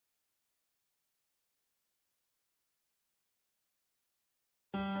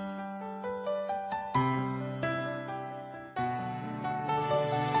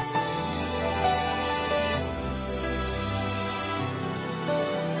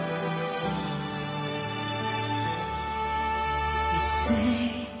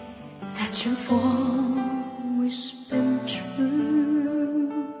say that you've always been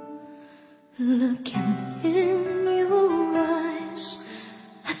true. Looking in your eyes,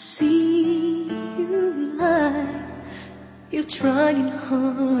 I see you lie. You're trying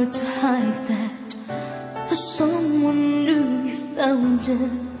hard to hide that someone new you found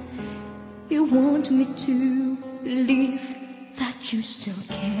it. You want me to believe that you still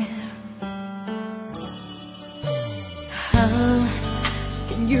care. How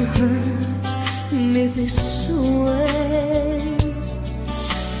can you hurt me this way?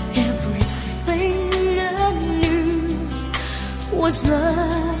 Everything I knew was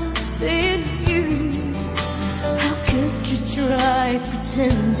love in you. How could you try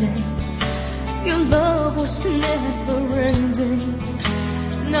pretending your love was never ending?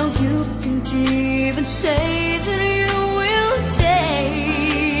 Now you can't even say that you will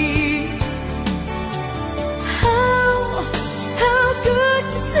stay. How could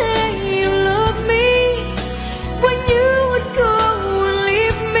you say you love me when you would go and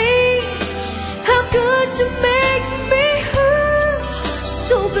leave me? How could you make me hurt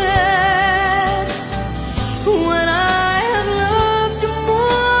so bad when I have loved you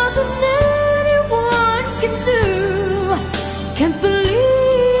more than anyone can do? Can't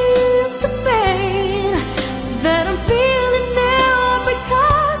believe the pain that I'm feeling now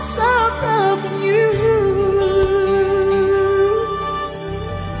because of loving you.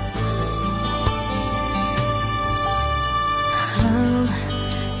 How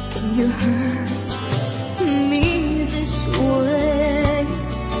can you hurt me this way?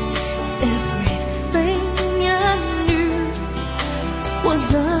 Everything I knew was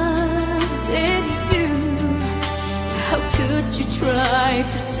love in you. How could you try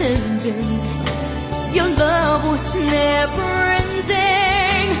pretending your love was never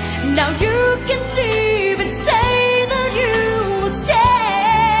ending? Now you can't even say that you will stay.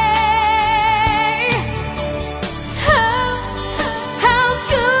 How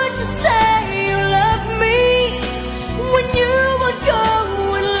could you say you love me when you would go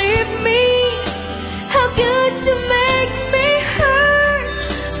and leave me? How could you make me hurt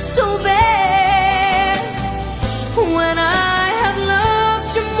so bad when I have loved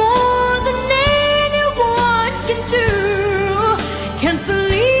you more than anyone can do? Can't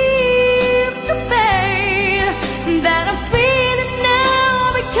believe the pain that I'm feeling now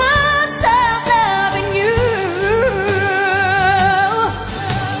because of loving you.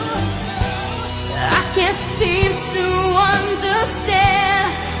 I can't seem to understand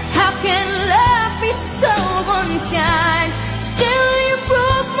how can love be so unkind.